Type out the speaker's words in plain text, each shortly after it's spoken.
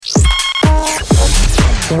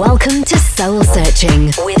Welcome to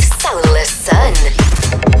Söl-Searching with Soulless Sun.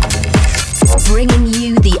 Bringing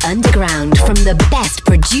you the underground from the best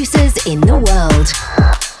producers in the world.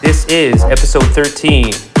 This is episode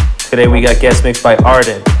 13. Today we got guest mix by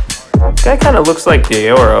Ardin. Guy kind of looks like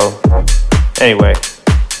Dioro. Anyway,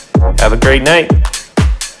 have a great night.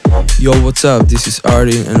 Yo, what's up? This is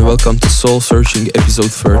Ardin and welcome to Söl-Searching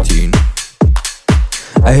episode 13.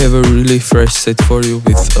 I have a really fresh set for you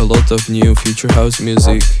with a lot of new future house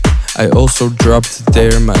music. I also dropped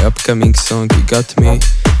there my upcoming song You Got Me.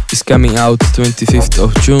 It's coming out 25th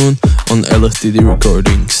of June on LFTD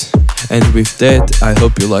Recordings. And with that, I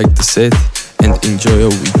hope you like the set and enjoy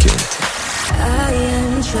your weekend. I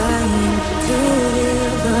am trying to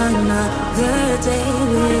live another day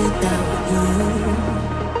without you.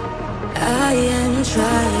 I am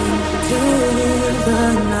trying to live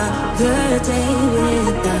another day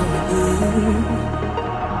without you.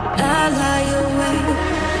 I lie awake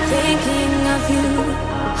thinking of you,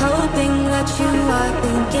 hoping that you are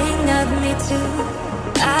thinking of me too.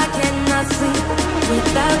 I cannot sleep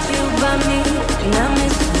without you by me, and I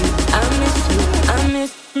miss you, I miss you, I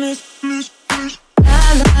miss. I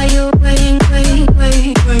lie awake,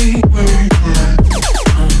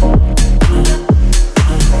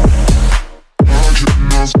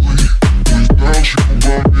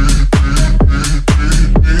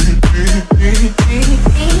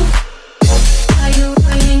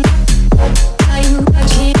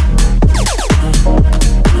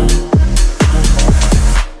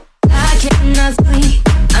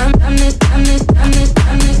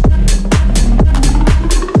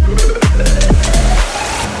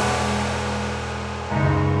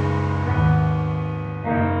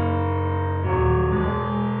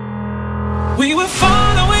 We were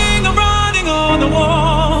following and running on the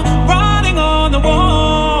wall, running on the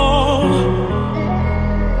wall.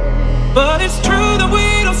 But it's true that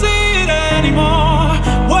we don't see it anymore,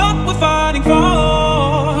 what we're fighting for.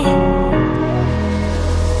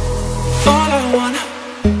 All I want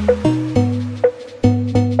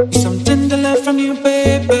is something to learn from you,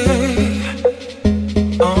 baby.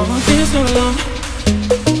 Oh, there's no long.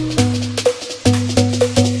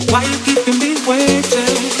 Why you keeping me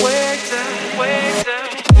waiting?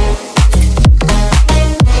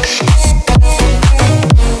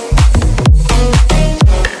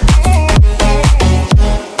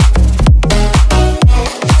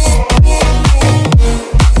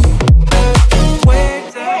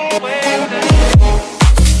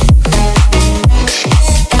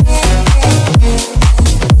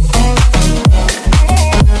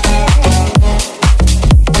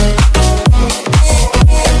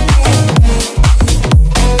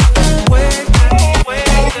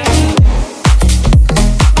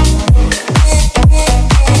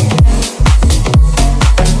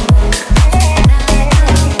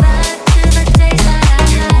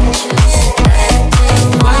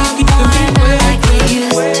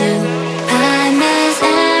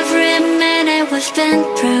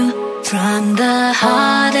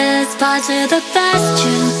 To the best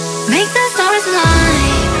you make the stars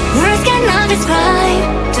align. Words cannot describe.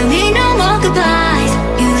 To me no more goodbyes.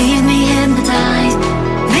 You leave me hypnotized.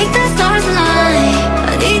 Make the stars align.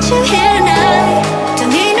 I need you here tonight. To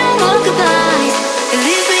me no more goodbyes. You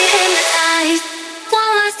leave me hypnotized.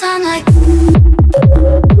 One last time like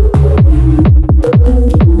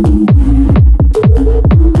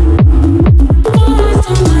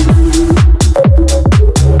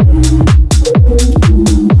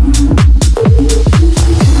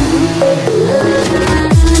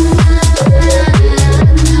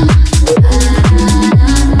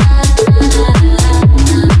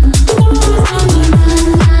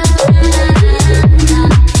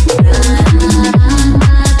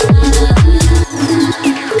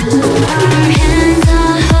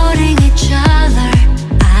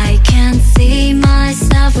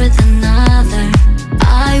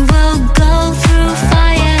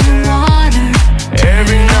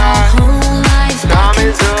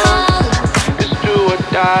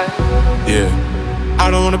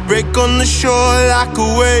on the shore like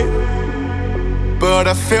a wave, but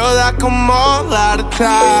I feel like I'm all out of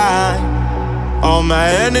time. All my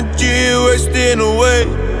energy wasting away,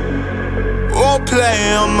 all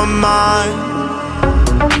play on my mind.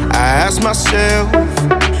 I ask myself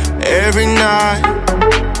every night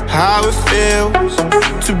how it feels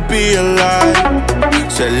to be alive.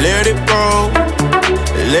 So let it roll,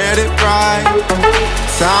 let it ride.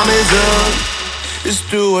 Time is up, it's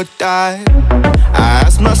do or die. I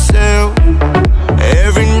ask myself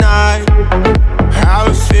every night how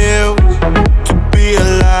it feels to be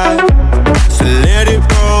alive. So let it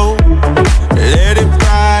roll, let it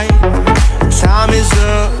ride. Time is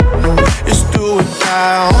up,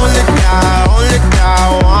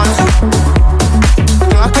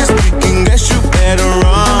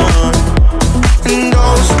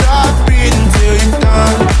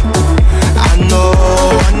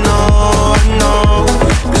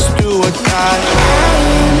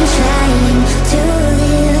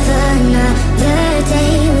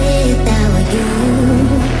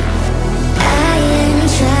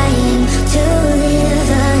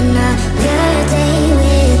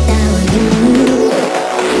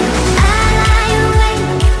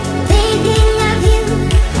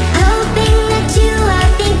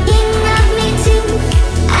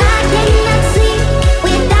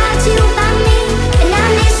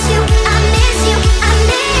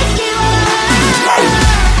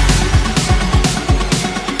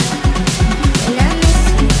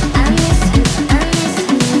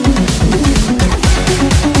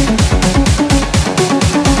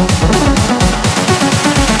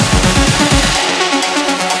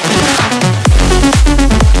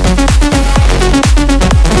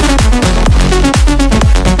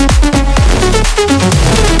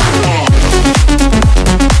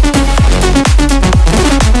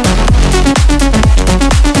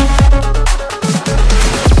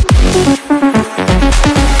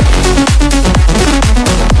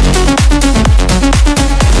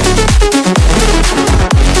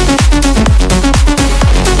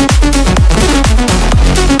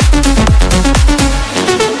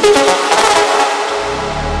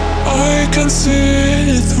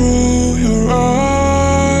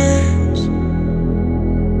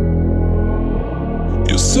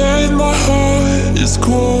 as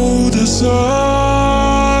cold as ice.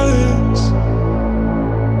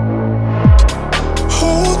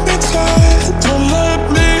 Hold me tight, don't let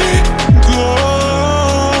me go.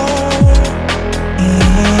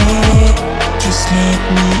 Just let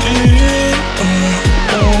me in.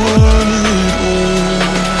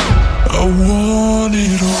 I want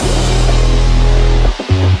it all.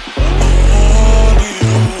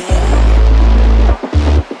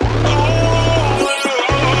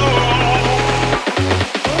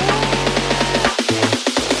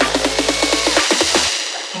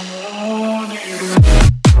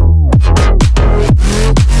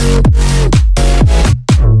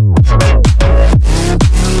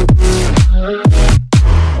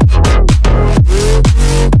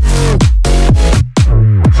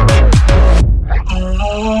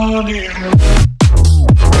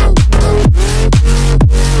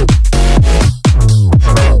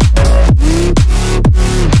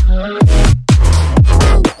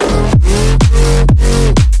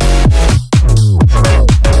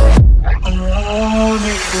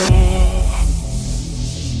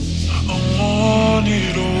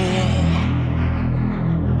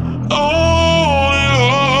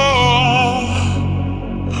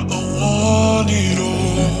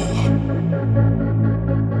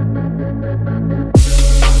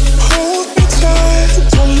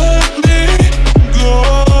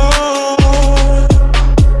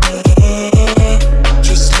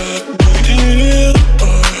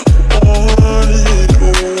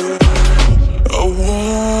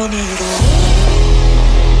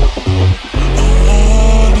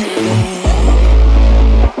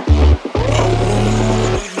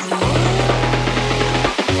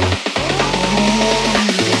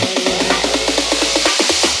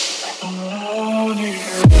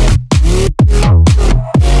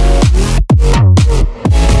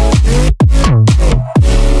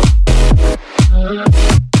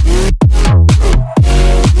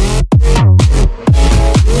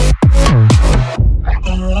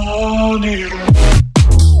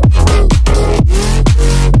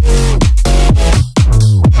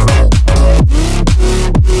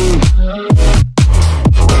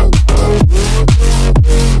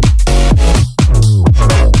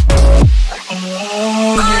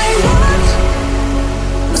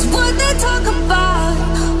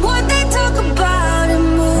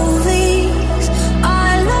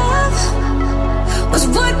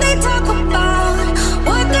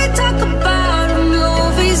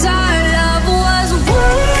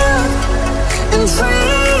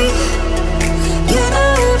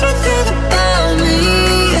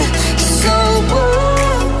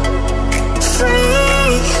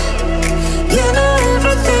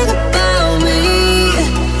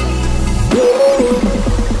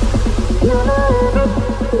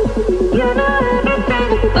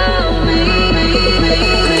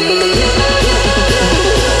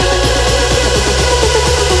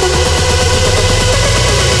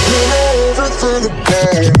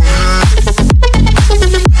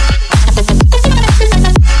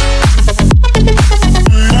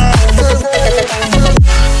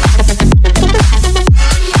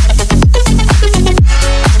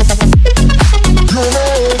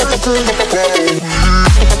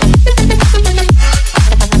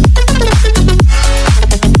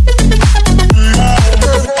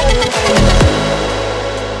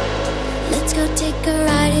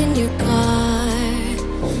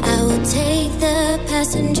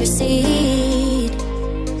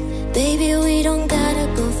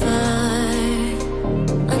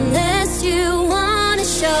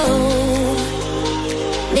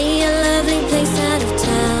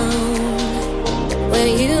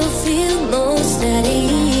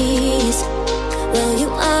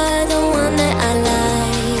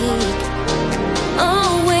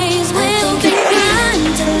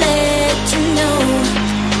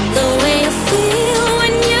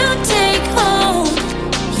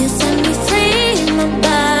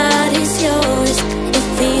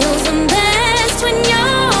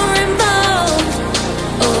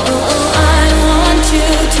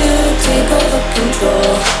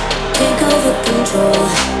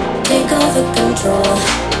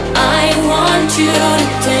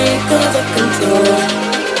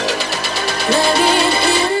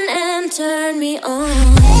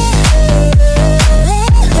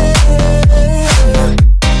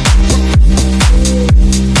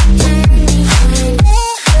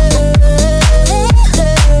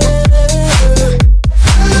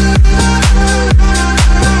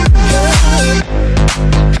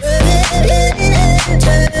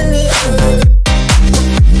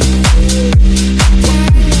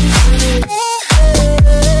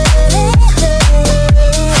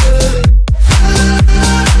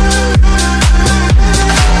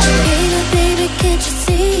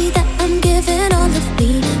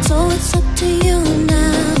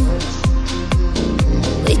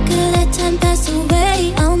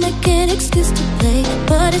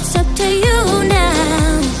 it's up to you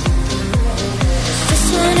now. Just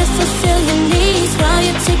wanna fulfill your needs while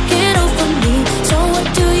you're taking over me. So what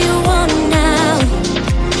do you want now?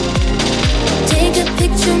 Take a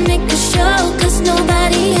picture, make a show, 'cause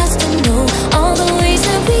nobody has to know all the ways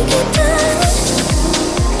that we get down.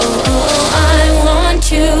 I want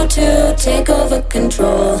you to take over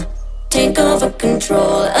control. Take over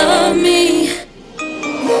control of me.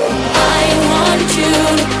 I want you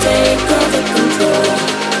to take over control.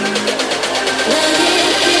 Plug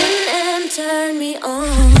it in and turn me on.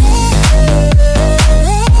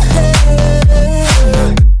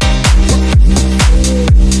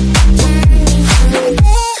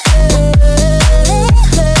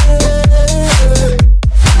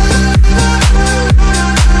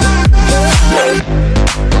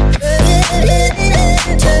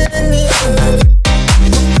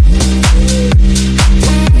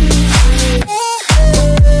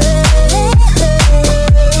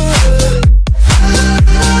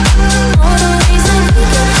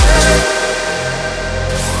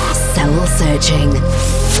 Söl-Searching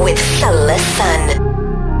with Söl-Searching.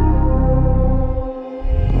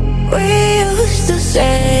 We used to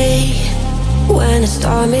say, when the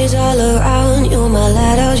storm is all around, you're my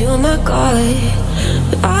lighthouse, you're my guide.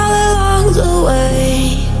 But all along the way,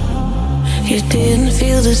 you didn't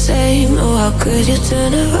feel the same. Oh, how could you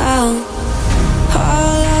turn around?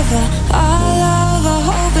 All of our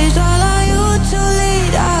hope is all on you to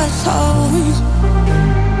lead us home.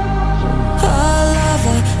 All of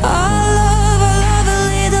our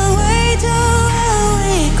lead the way to where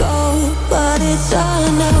we go, but it's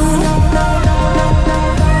unknown.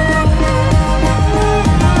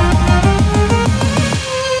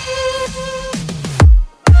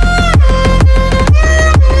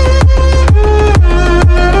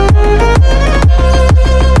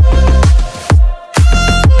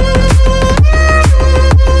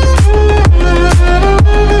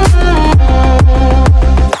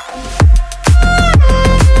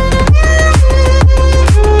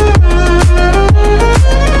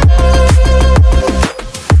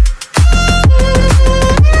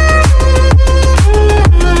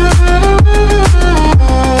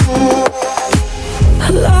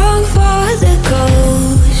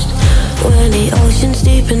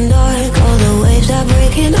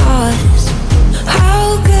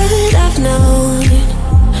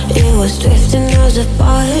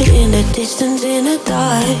 Distance in the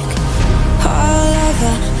dark. All of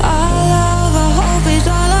our hope is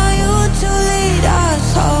all on you to lead us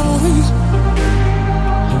home.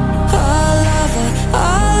 All of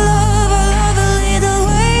our lead the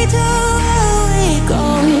way to where we go,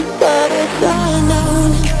 but it's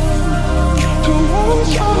unknown.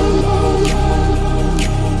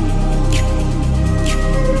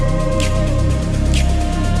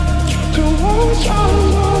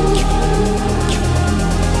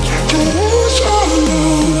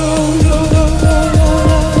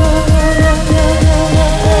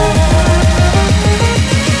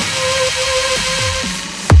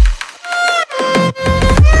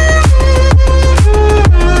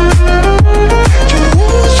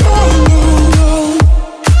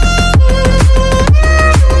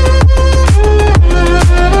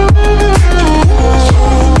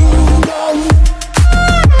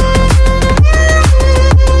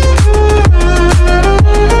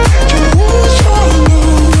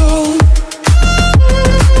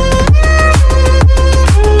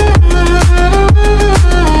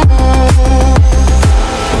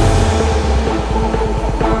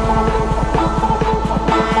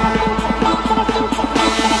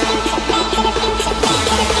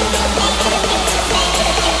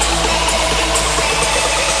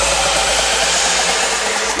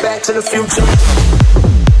 Back to the future.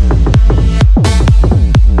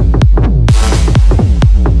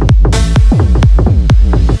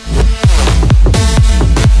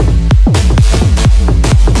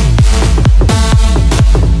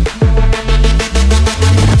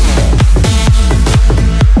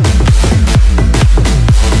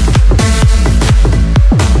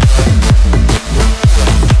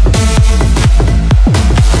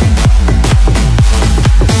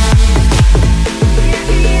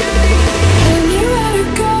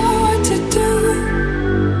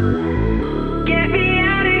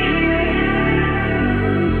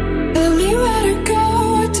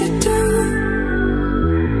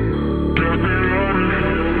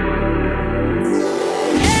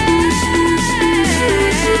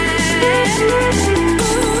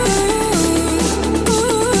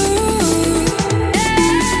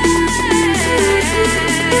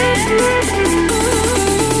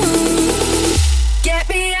 Get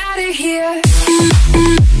me out of here.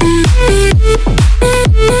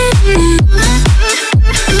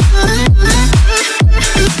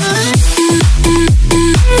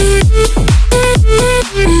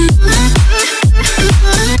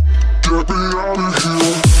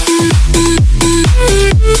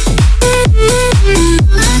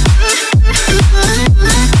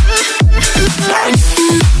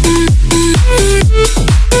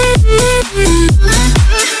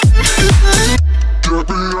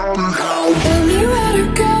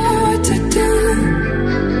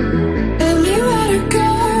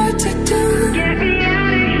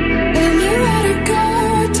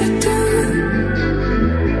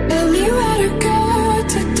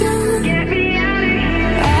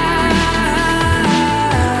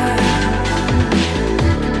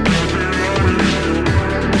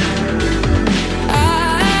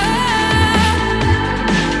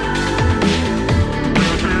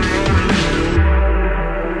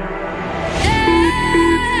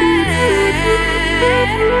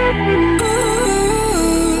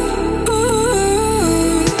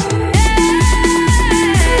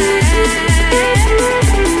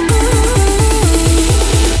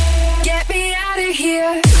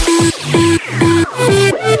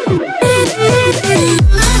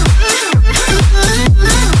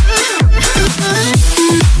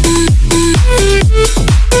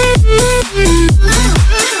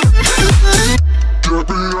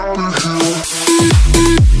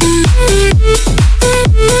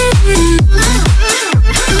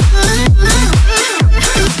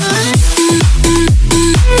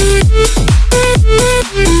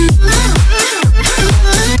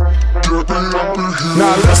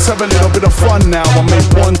 Have a little bit of fun now. I make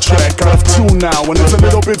one track out of two now, and it's a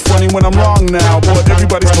little bit funny when I'm wrong now, but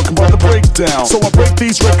everybody's talking about the breakdown. So I break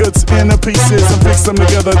these records into pieces and fix them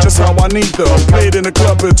together just how I need them. Played in the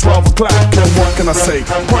club at 12 o'clock, and what can I say?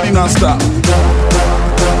 Party non-stop.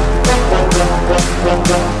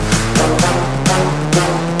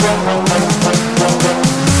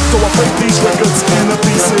 So I break these records into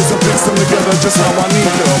pieces and fix them together just how I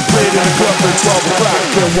need them. Played in the club at 12 o'clock,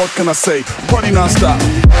 and what can I say? Party non-stop.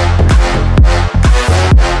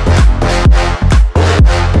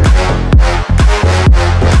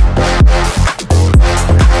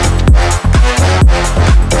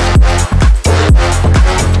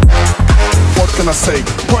 What can I say?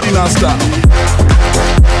 Party non-stop.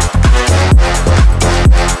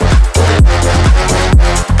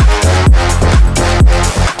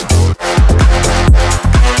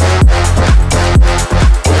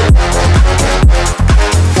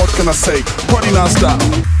 What can I say? Party non-stop.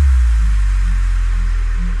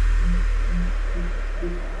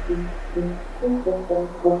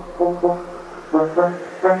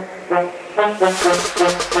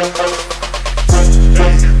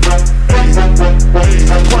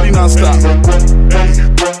 Party non-stop.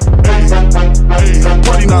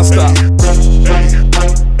 Party non-stop.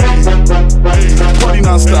 Party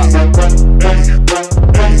non-stop.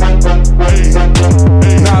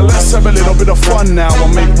 Now let's have a little bit of fun now. I'll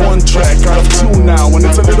make one track out of two now, and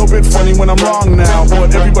it's a little bit funny when I'm wrong now,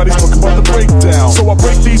 but everybody's talking about the breakdown. So I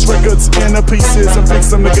break these records into pieces and fix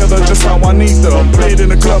them together just how I need them. Played in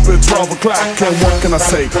the club at 12 o'clock, and what can I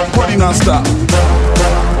say? Party non-stop.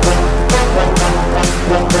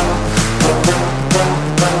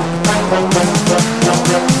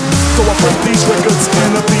 So I break these records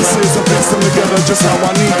into pieces and fix them together just how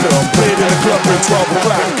I need them. Played in the club at 12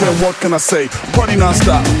 o'clock, and what can I say? Party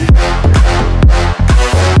non-stop.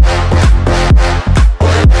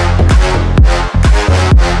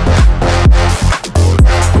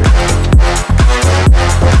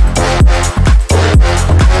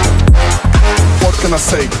 What can I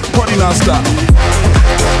say? Party non-stop.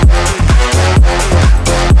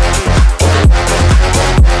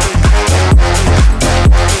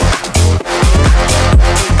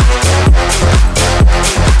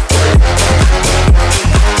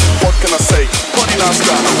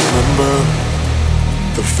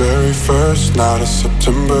 The very first night of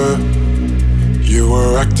September, you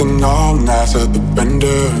were acting all nice at the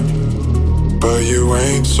bender, but you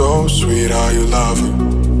ain't so sweet. How you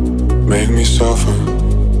loving made me suffer.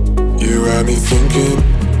 You had me thinking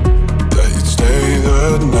that you'd stay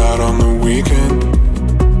the night on the weekend,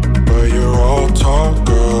 but you're all talk,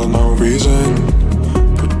 girl, no reason.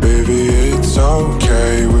 But baby, it's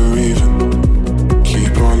okay, we're even.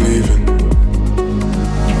 Keep on leaving.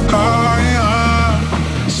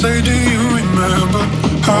 Say, do you remember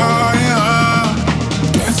how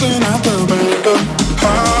dancing at the bender?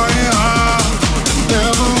 How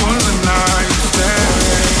never was a night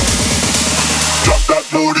stand. Drop that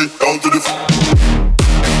booty onto the floor.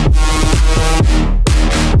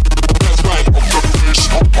 That's right, up the bass,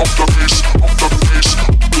 up the bass, up the bass,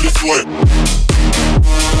 to the floor.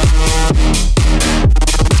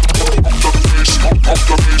 Up the bass, up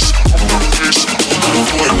the bass, up the bass, to the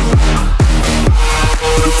floor.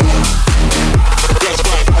 That's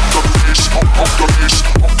right, up the bass, up the bass,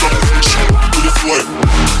 to the floor.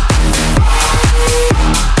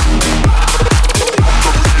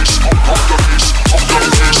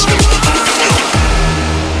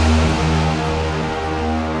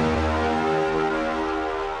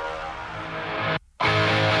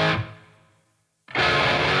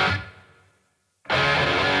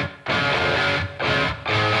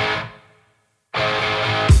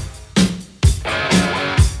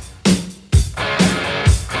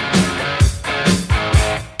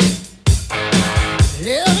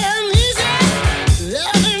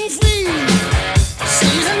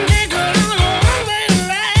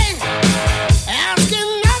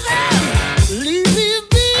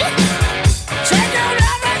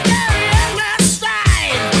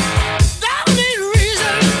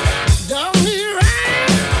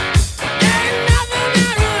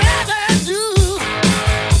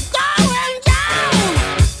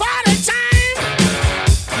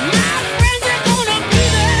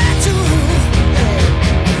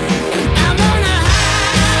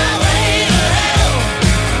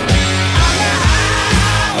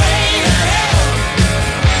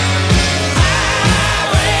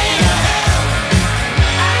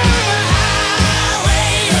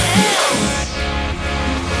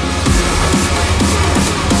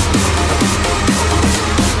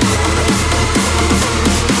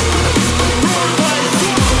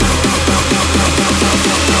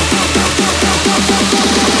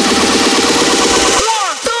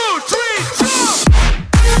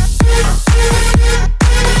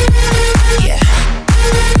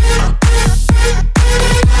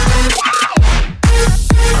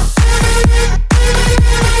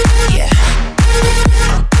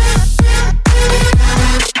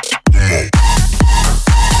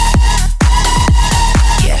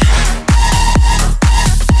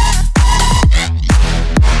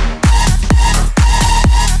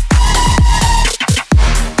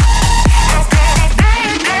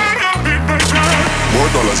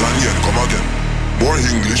 dollars and yen, come again. More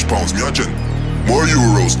English pounds, me a gen. More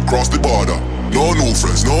euros, cross the border. No new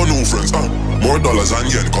friends, no new friends, More dollars and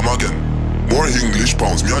yen, come again. More English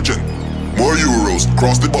pounds, me a gen. More euros,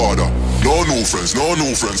 cross the border. No new friends, no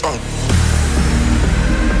new friends,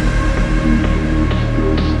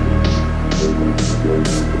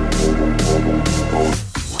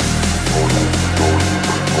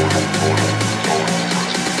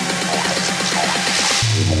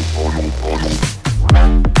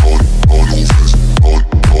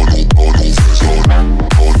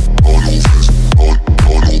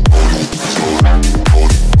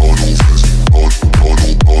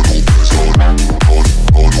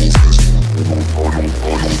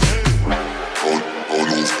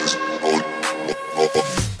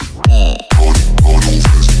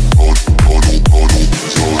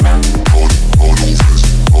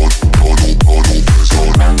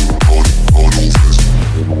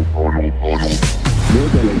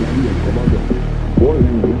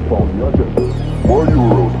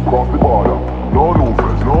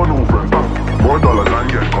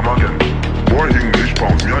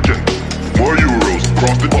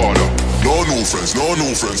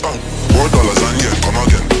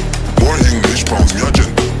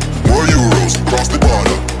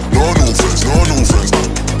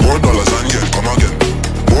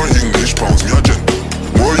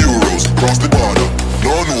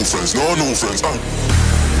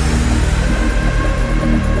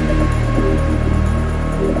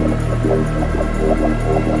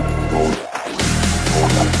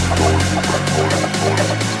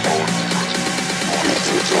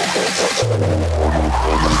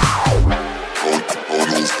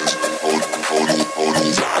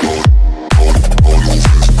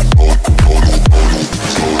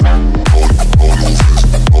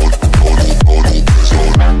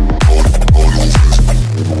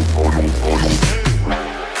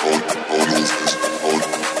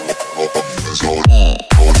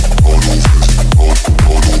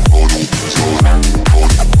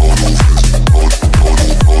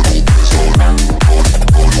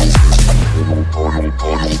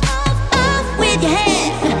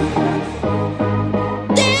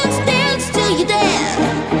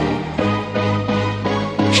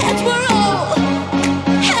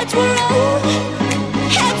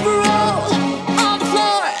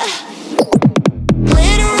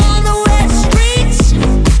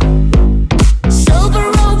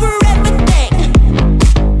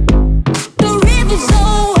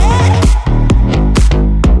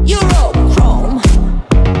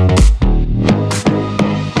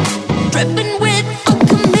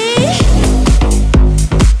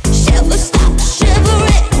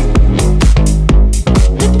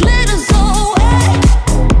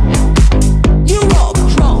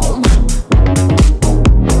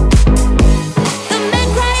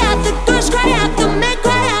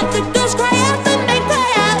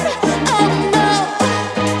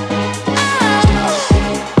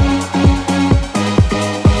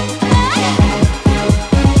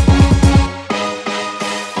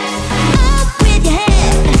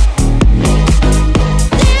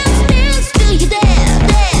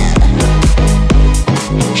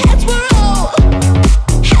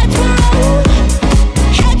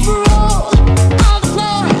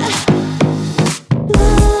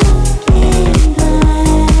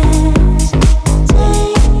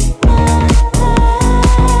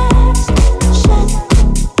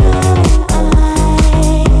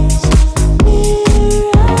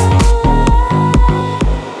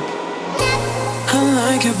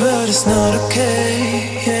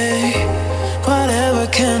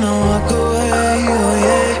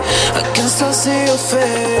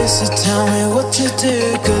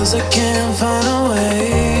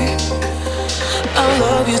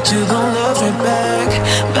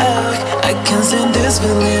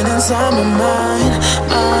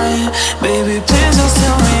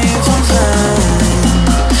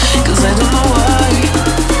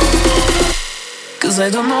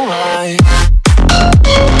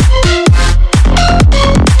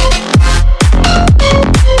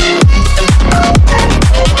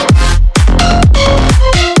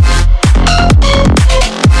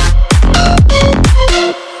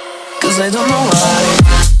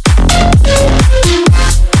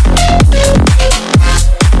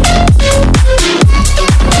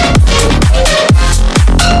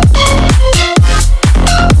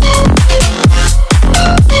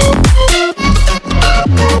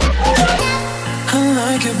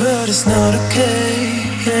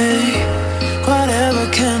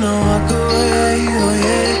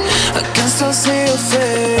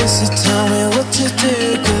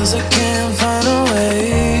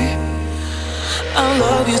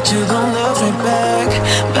 that you don't love me back,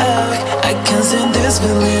 back. I can't stand this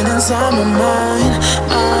feeling inside my mind,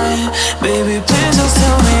 mind. Baby, please just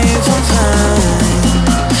tell me if I'm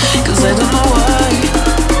fine, 'cause I don't know why,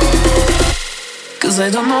 'cause I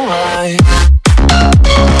don't know why.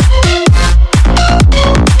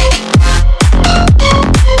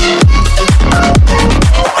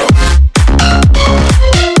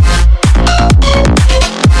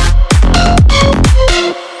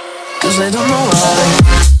 I don't know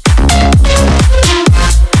why.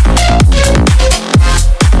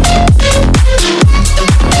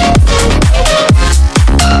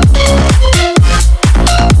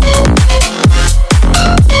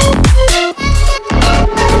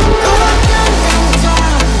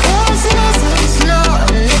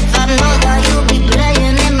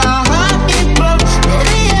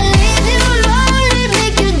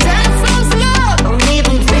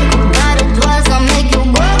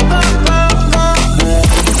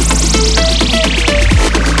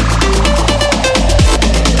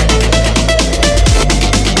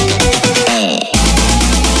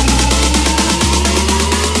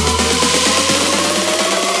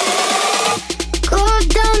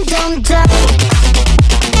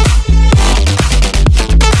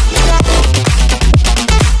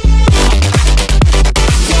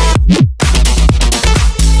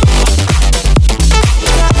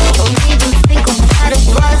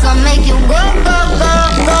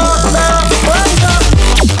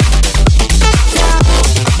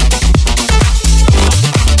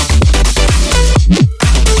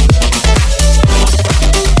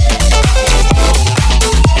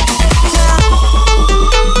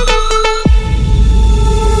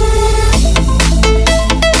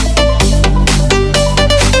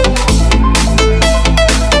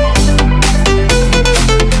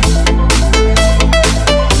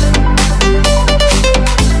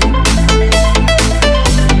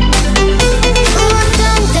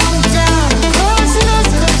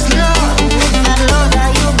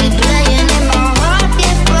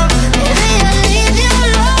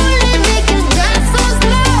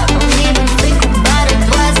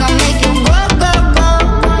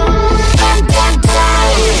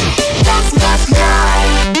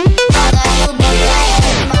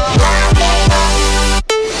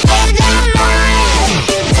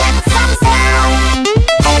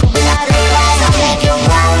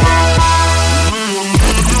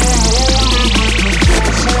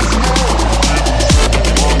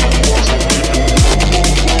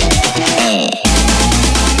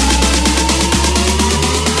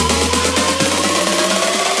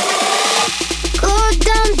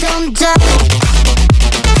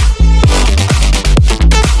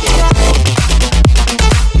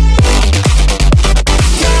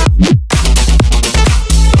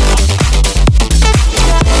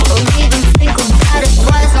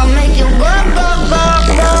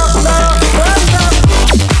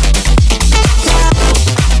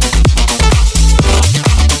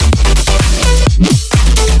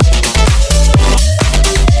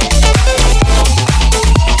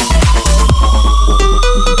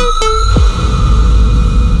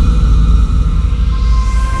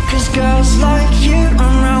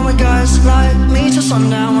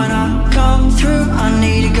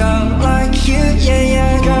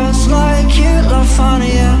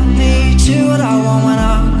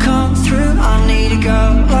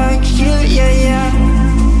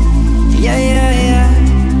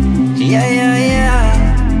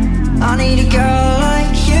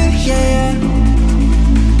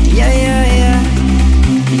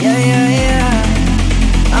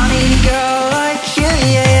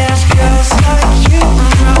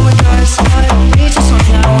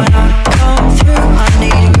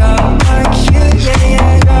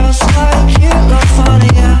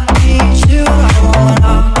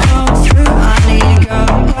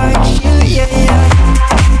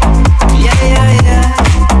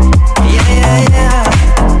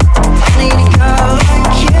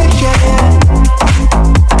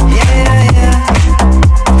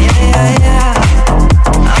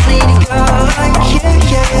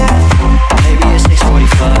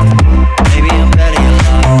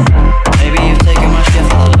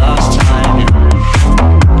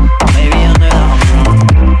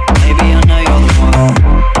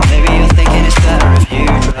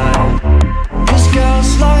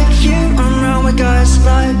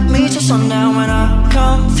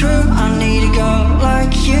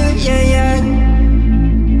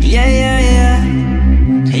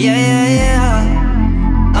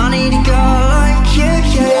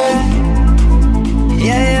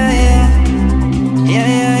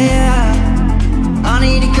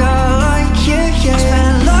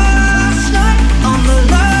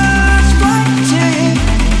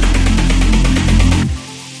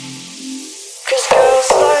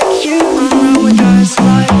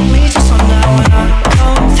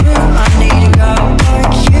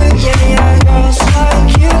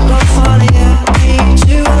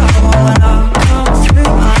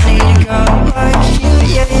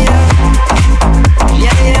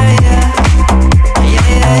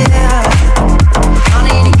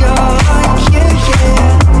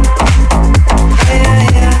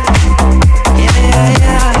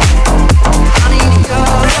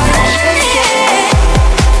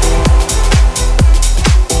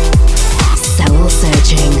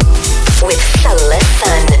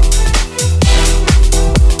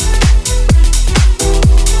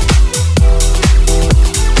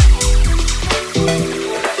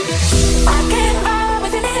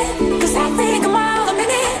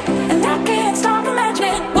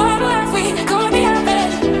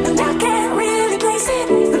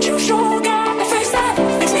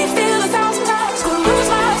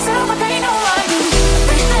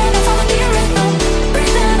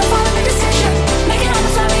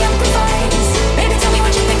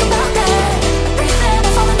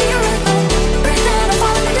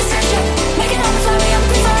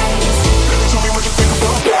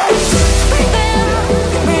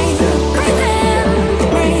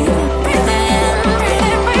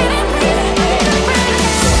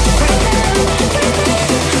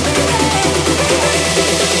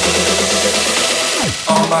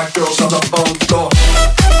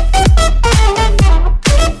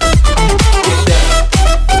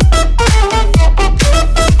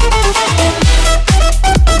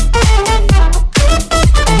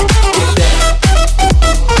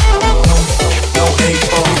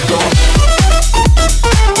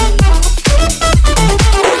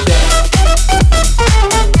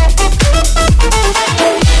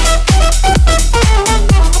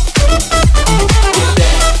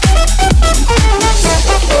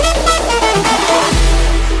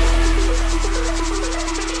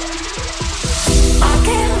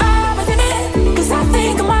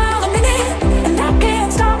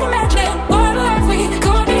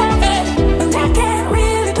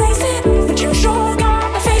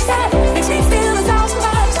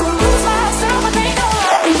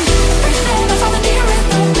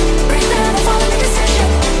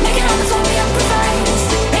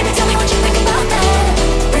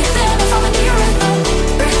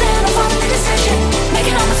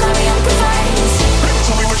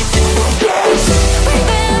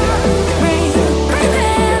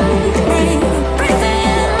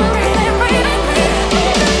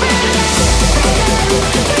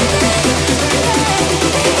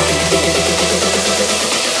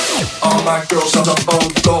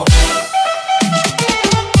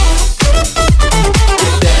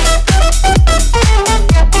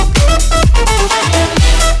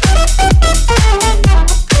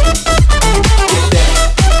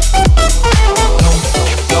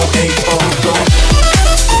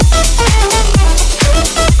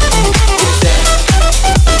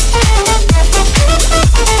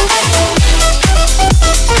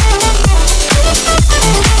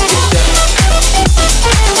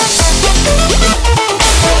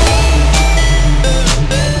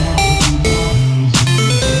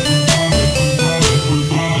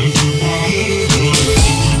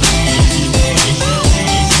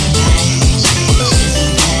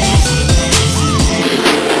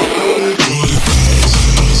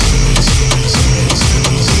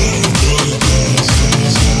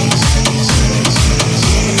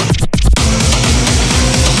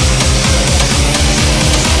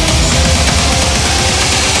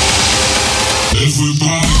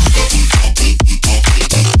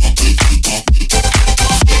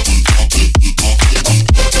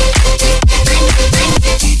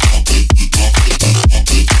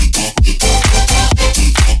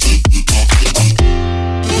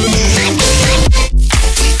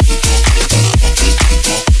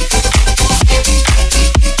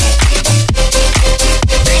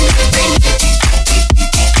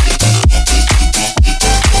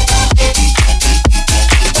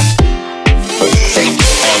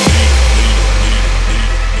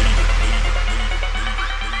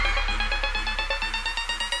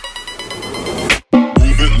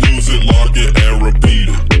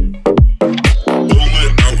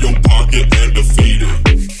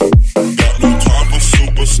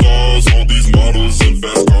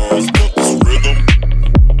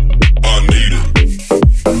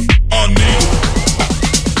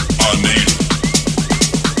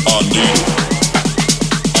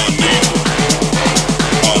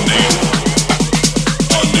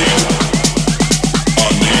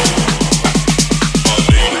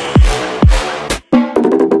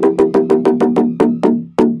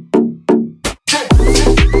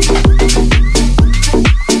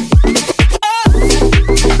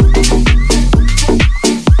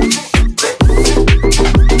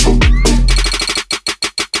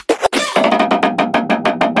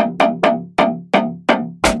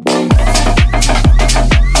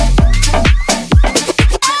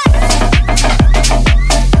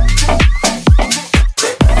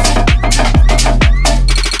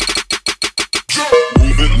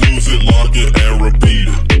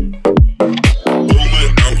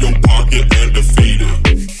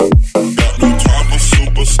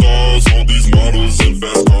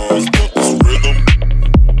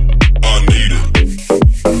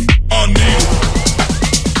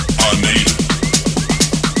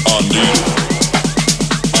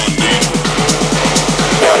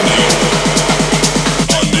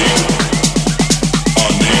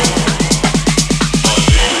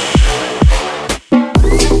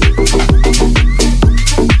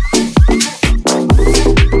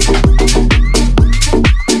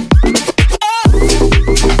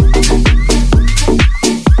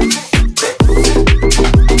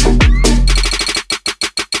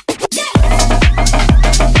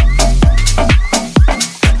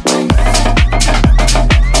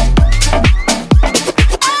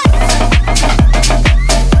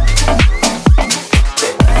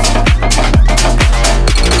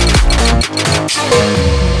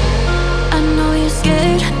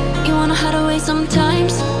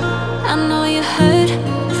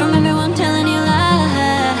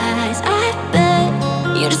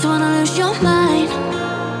 just wanna lose your mind,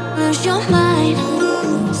 lose your mind.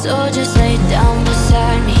 So just lay down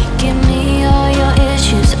beside me, give me all your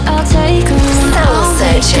issues, I'll take them.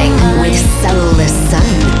 Söl-Searching with Solar Sun.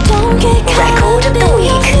 Record of the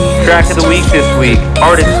week. Track of the week this week,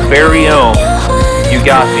 Ardin's very own, You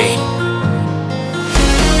Got Me.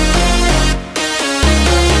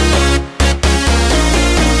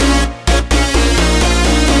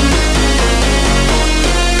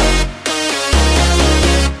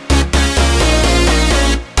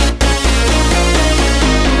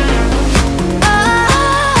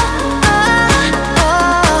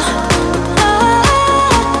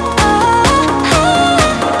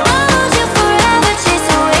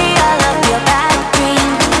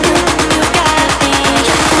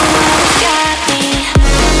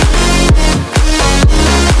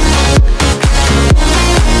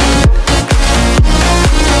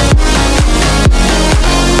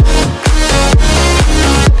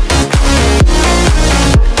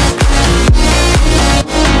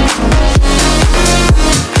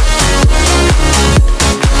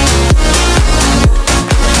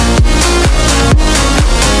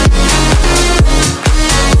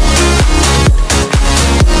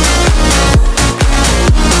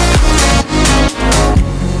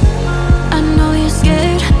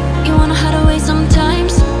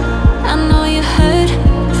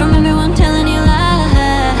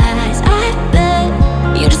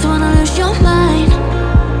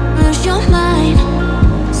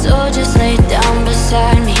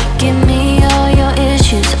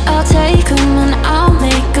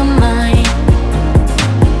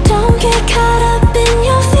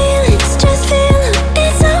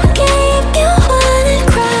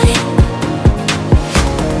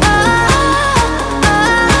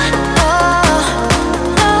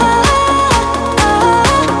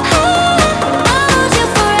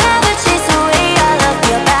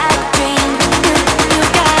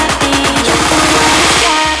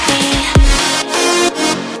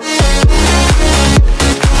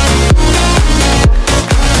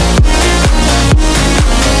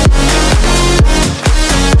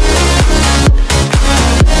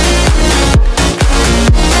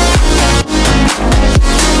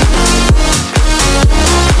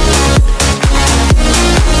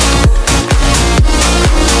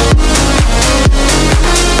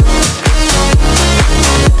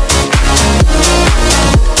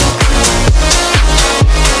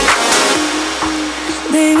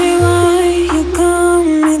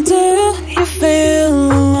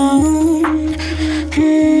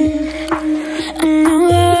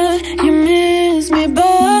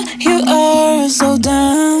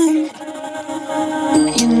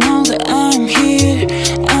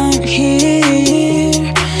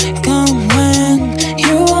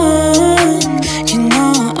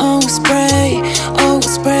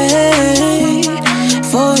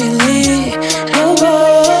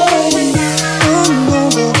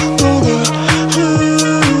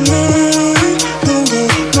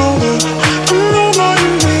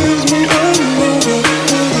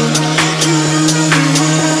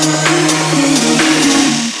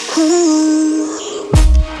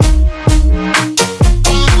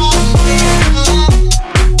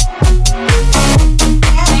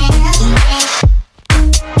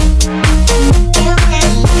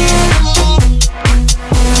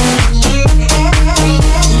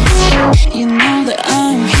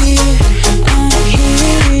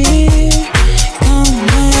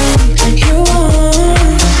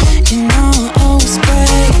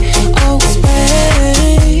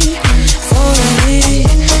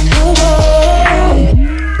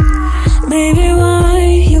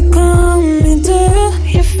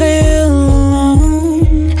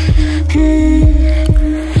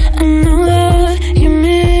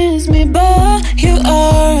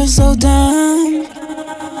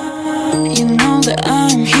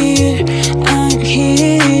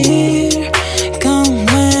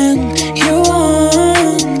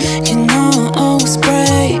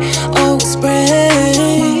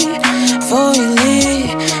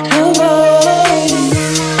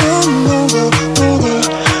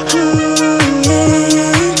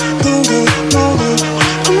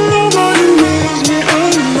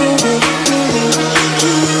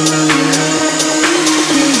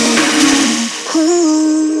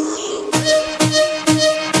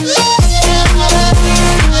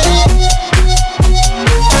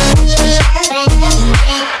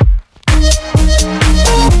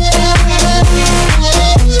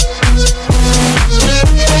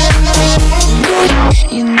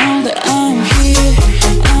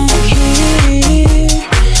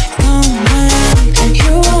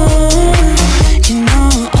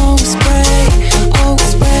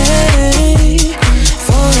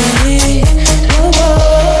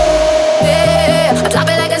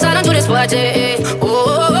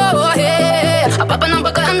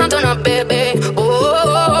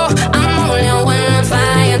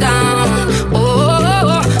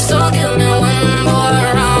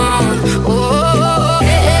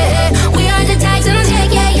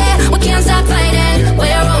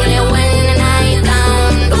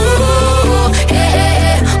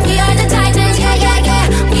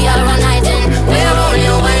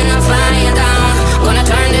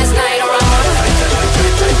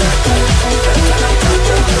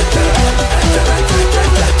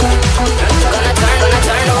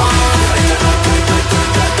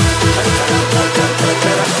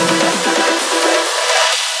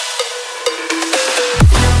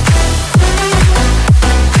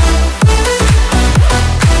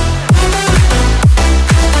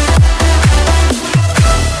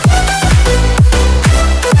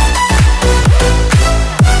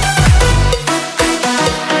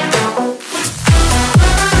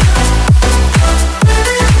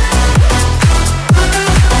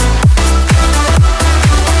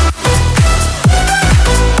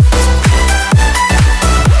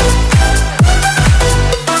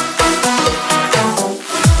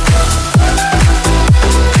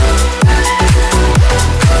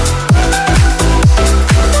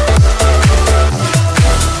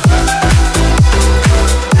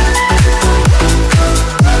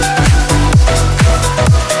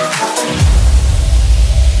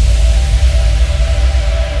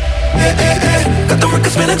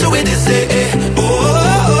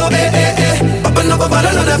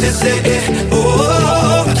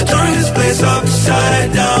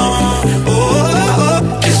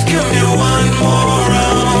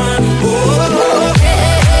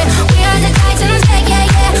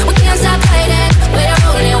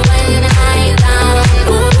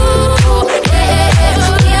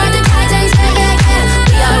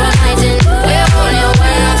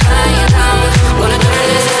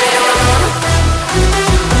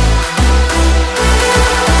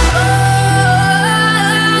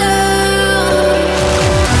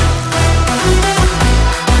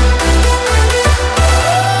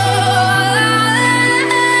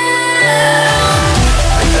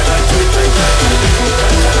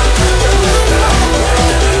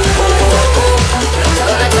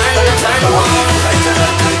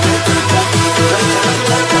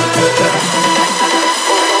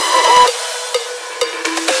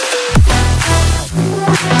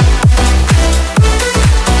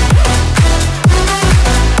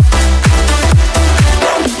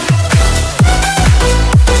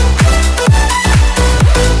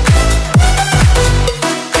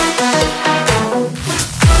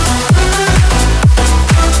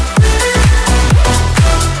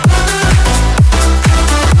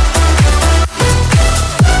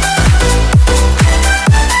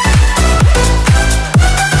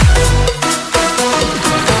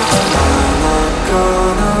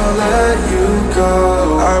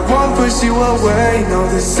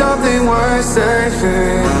 something worth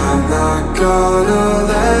saving. I'm not gonna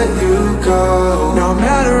let you go. No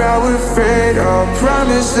matter how we fade, I'll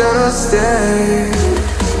promise that I'll stay.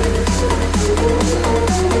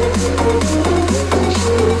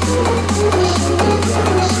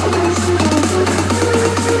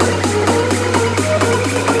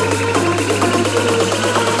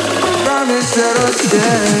 Promise that I'll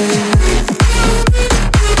stay.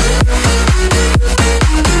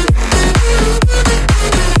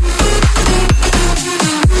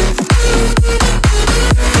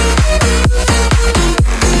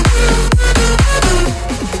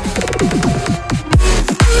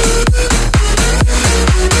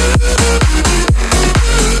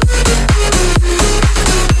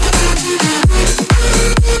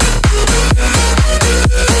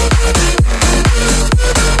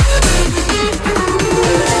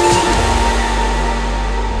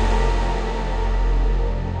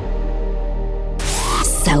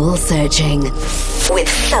 Söl-Searching with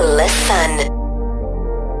Söl-Searching.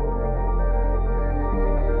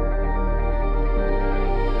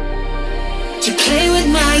 You play with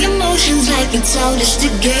my emotions like it's all just a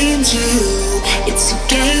game to you. It's a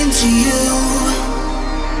game to you.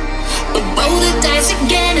 But roll the dice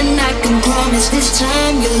again and I can promise this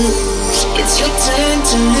time you lose. It's your turn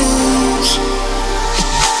to lose.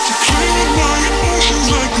 You play with my emotions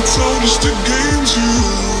like it's all just a game to you.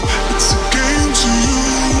 It's a game to you.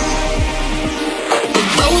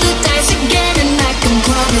 Roll the dice again and I can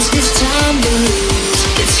promise this time you lose.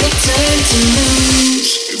 It's your turn to lose.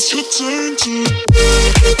 It's your turn to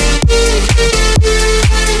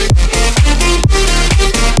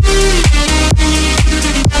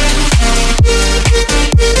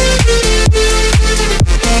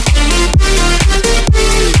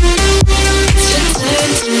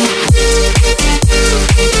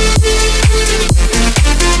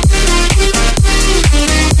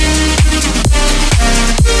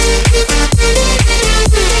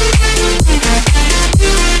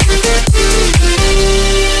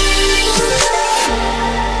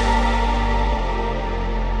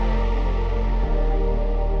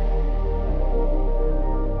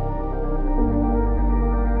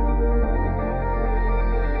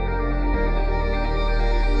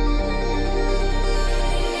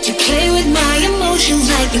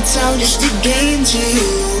like it's all just a game to you.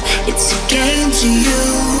 It's a game to you.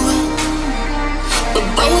 But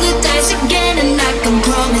roll the dice again and I can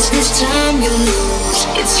promise this time you lose.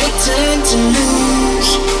 It's your turn to lose.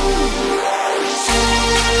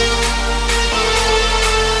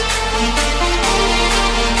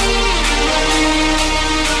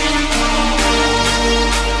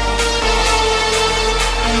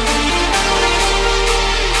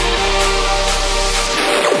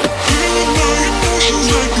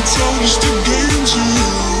 It's all just a game to you.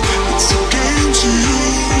 It's a game to you.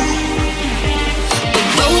 But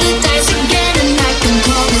roll the dice again and I can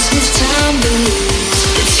promise this time you lose.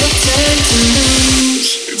 It's your turn to lose.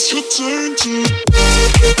 It's your turn to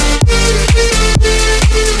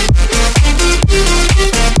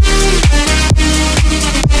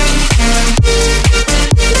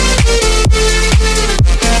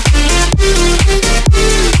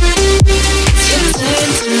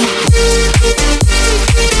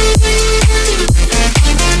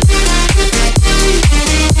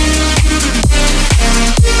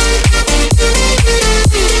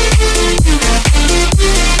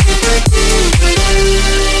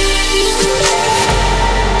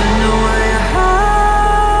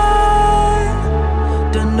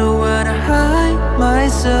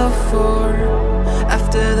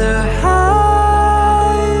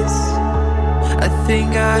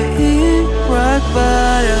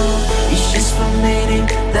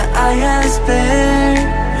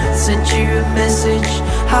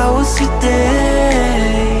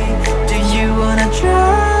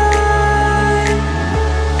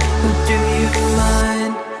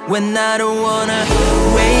when I don't wanna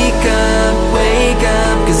wake up,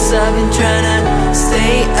 'cause I've been tryna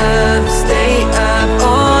stay up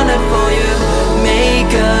all night for you.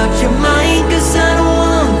 Make up your mind, 'cause I don't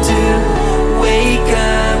want to wake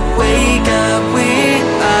up without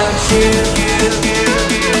you.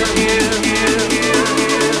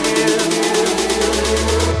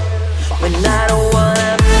 When I don't wanna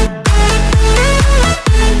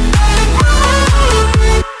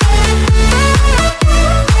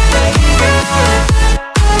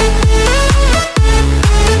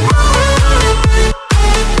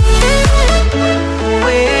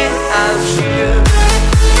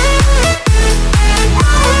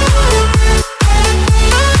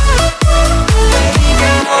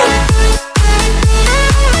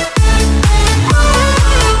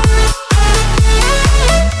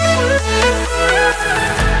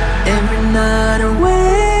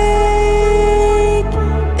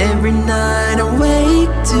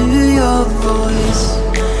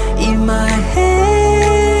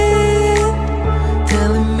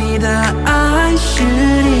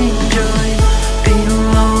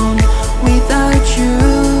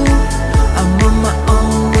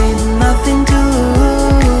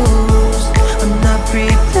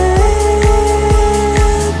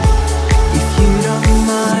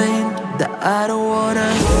I don't wanna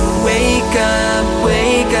wake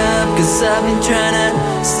up, cause I've been tryna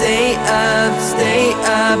stay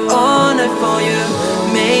up all night for you.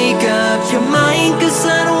 Make up your mind, cause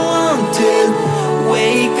I don't wanna